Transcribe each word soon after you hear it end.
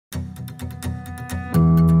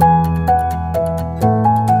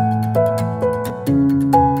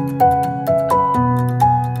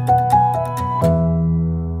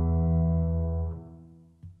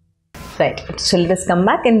So let us come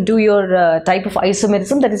back and do your type of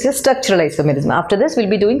isomerism, that is your structural isomerism. After this, we'll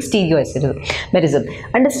be doing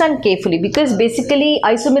stereoisomerism. Understand carefully, because basically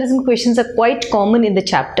isomerism questions are quite common in the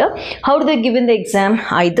chapter. How do they give in the exam?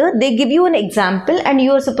 Either they give you an example and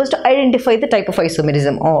you are supposed to identify the type of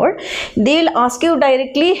isomerism, or they'll ask you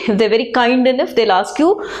directly, if they're very kind enough, they'll ask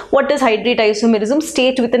you what is hydrate isomerism,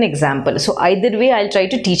 state with an example. So either way, I'll try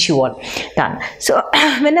to teach you all. Done. So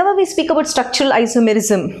whenever we speak about structural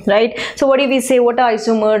isomerism, right? So what do we say? What are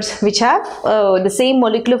isomers which have the same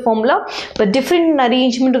molecular formula but different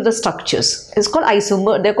arrangement of the structures? It's called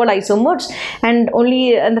isomer. They're called isomers, and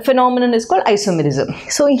the phenomenon is called isomerism.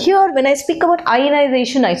 So here, when I speak about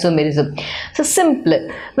ionization isomerism, so simple.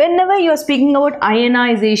 Whenever you are speaking about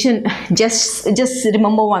ionization, just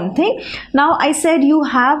remember one thing. Now I said you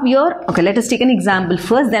have your, okay, let us take an example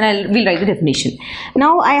first, then we'll write the definition.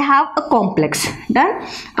 Now I have a complex. Done.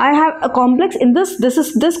 I have a complex. In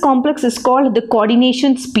this complex is called the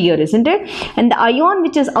coordination sphere, isn't it? And the ion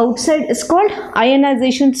which is outside is called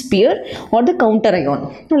ionization sphere or the counter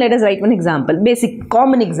ion. Now let us write one example, basic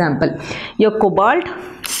common example. Your cobalt,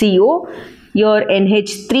 CO, your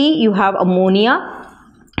NH3, you have ammonia.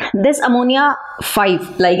 This ammonia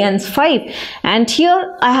 5, ligands 5, and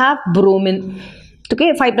here I have bromine.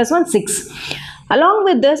 Okay, 5 plus 1, 6. Along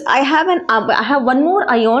with this, I have one more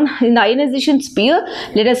ion in the ionization sphere.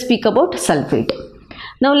 Let us speak about sulfate.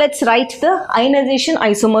 Now let's write the ionization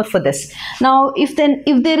isomer for this. Now if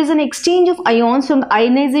there is an exchange of ions from the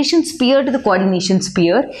ionization sphere to the coordination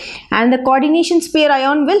sphere, and the coordination sphere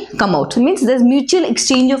ion will come out, it means there's mutual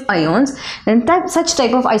exchange of ions, and such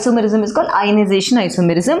type of isomerism is called ionization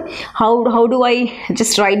isomerism. How do I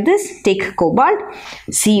just write this? Take cobalt,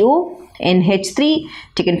 CO, NH3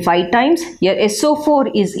 taken 5 times, your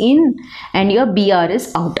SO4 is in and your Br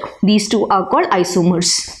is out. These two are called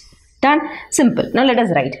isomers. Done. Simple. Now let us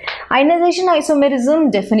write ionization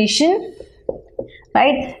isomerism definition.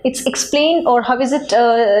 Right? It's explained, or how is it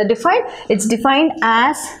defined? It's defined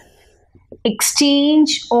as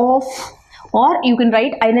exchange of, or you can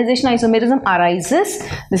write ionization isomerism arises.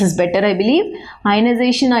 This is better, I believe.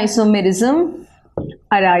 Ionization isomerism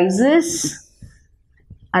arises,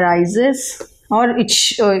 or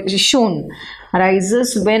it's shown,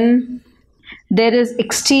 arises when there is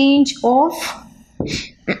exchange of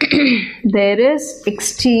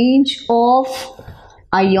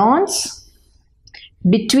ions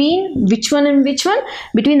between which one and which one?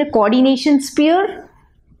 Between the coordination sphere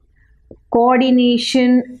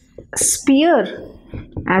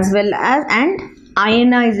as well as and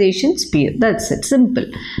ionization sphere. That's it. Simple.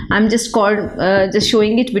 I'm just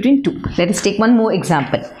showing it between two. Let us take one more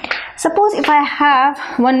example. Suppose if I have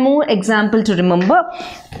one more example to remember.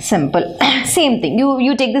 Simple. Same thing.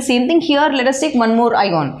 You take the same thing here. Let us take one more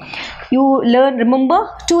ion. You remember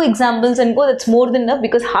 2 examples and go. That's more than enough,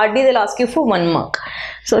 because hardly they'll ask you for 1 mark.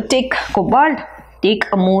 So take cobalt, take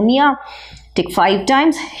ammonia, take 5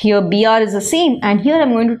 times. Here Br is the same, and here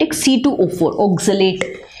I'm going to take C2O4,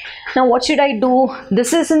 oxalate. Now what should I do?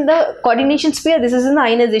 This is in the coordination sphere, this is in the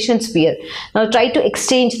ionization sphere. Now try to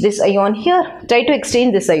exchange this ion here, try to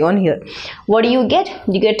exchange this ion here. What do you get?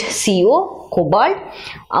 You get CO, cobalt,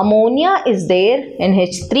 ammonia is there,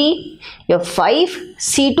 NH3, your 5,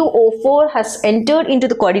 C2O4 has entered into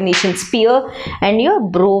the coordination sphere, and your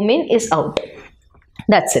bromine is out.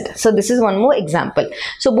 That's it. So this is one more example.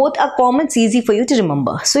 So both are common, it's easy for you to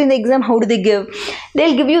remember. So in the exam, how do they give?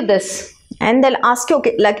 They'll give you this. And they'll ask you,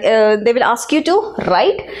 okay, like they will ask you to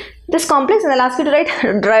write this complex, and they'll ask you to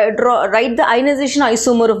write the ionization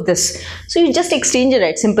isomer of this. So you just exchange it,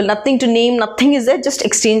 right? Simple, nothing to name, nothing is there, just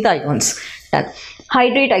exchange the ions. Done.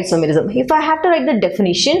 Hydrate isomerism. If I have to write the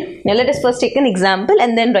definition, now let us first take an example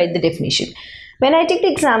and then write the definition. When I take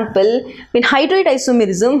the example, in hydrate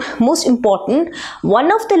isomerism, most important,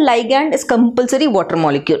 one of the ligand is compulsory water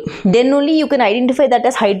molecule. Then only you can identify that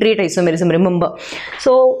as hydrate isomerism, remember.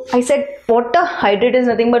 So I said water, hydrate is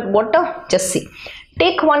nothing but water. Just see.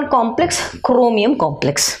 Take one complex, chromium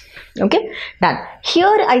complex. Okay, done.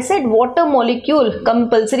 Here I said water molecule,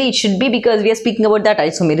 compulsory it should be, because we are speaking about that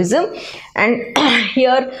isomerism. And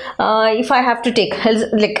here if I have to take,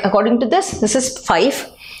 like according to this is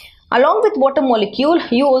 5. Along with water molecule,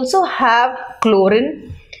 you also have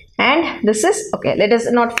chlorine, and this is, okay, let us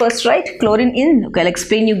not first write chlorine in, okay, I'll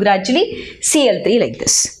explain you gradually, Cl3 like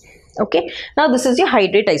this. Okay, now this is your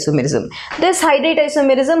hydrate isomerism. This hydrate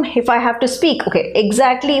isomerism, if I have to speak, okay,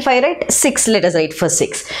 exactly if I write 6, let us write first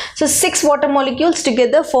 6. So 6 water molecules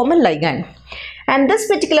together form a ligand. And this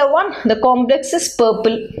particular one, the complex is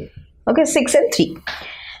purple. Okay, 6 and 3.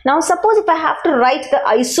 Now suppose if I have to write the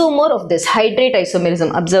isomer of this hydrate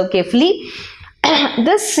isomerism, observe carefully.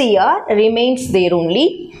 this Cr remains there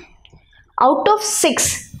only. Out of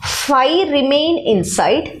 6, 5 remain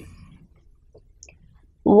inside.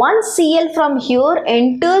 1 Cl from here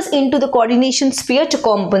enters into the coordination sphere to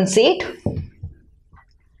compensate.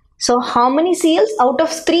 So how many Cls? Out of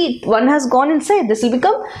 3, 1 has gone inside. This will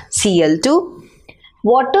become Cl2.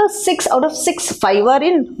 Water 6 out of 6, 5 are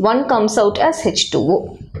in. 1 comes out as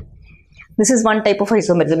H2O. This is one type of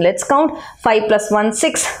isomerism. Let's count. 5 plus 1,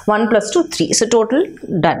 6. 1 plus 2, 3. So total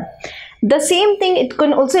done. The same thing, it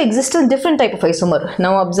can also exist in different type of isomer.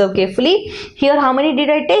 Now observe carefully. Here how many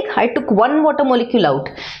did I take? I took 1 water molecule out.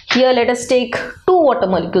 Here let us take 2 water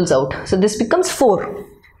molecules out. So this becomes 4.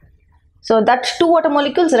 So that 2 water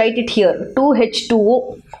molecules, write it here.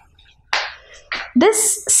 2H2O.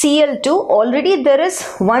 This Cl2, already there is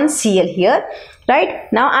 1 Cl here.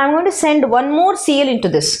 Right? Now I am going to send 1 more Cl into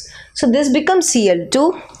this. So this becomes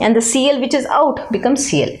Cl2 and the Cl which is out becomes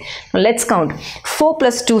Cl. Now let's count. 4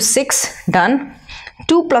 plus 2, 6, done.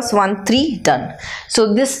 2 plus 1, 3, done.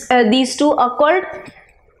 So these two are called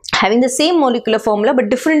having the same molecular formula but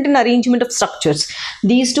different in arrangement of structures.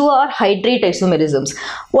 These two are hydrate isomerisms.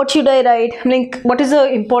 What should I write? Like, what is the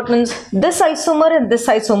importance? This isomer and this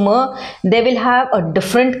isomer, they will have a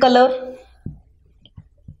different color.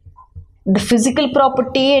 The physical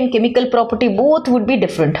property and chemical property both would be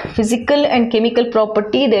different. Physical and chemical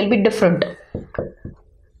property, they will be different.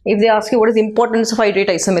 If they ask you what is the importance of hydrate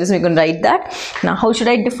isomerism, you can write that. Now how should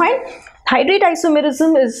I define? Hydrate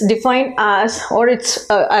isomerism is defined as, or it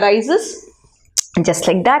arises just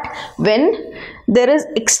like that when there is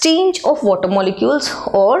exchange of water molecules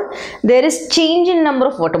or there is change in number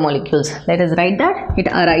of water molecules. Let us write that. It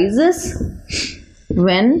arises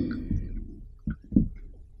when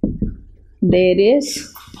there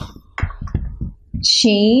is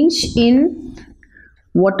change in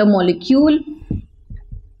water molecule,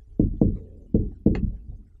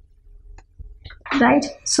 right?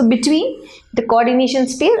 So between the coordination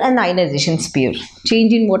sphere and the ionization sphere,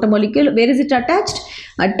 change in water molecule, where is it attached?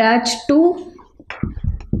 Attached to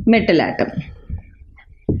metal atom.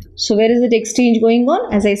 So where is the exchange going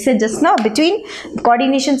on? As I said just now, between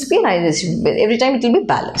coordination sphere and ionization sphere. Every time it will be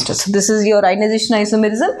balanced. So this is your ionization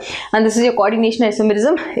isomerism and this is your coordination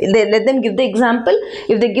isomerism. Let them give the example.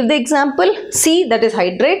 If they give the example, see that is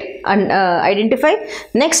hydrate and identify.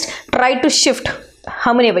 Next, try to shift.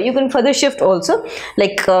 How many ever? You can further shift also.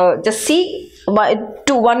 Like just see,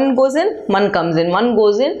 to 1 goes in, 1 comes in, 1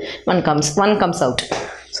 goes in, 1 comes out.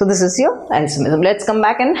 So this is your isomerism. Let's come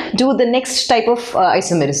back and do the next type of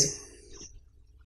isomerism.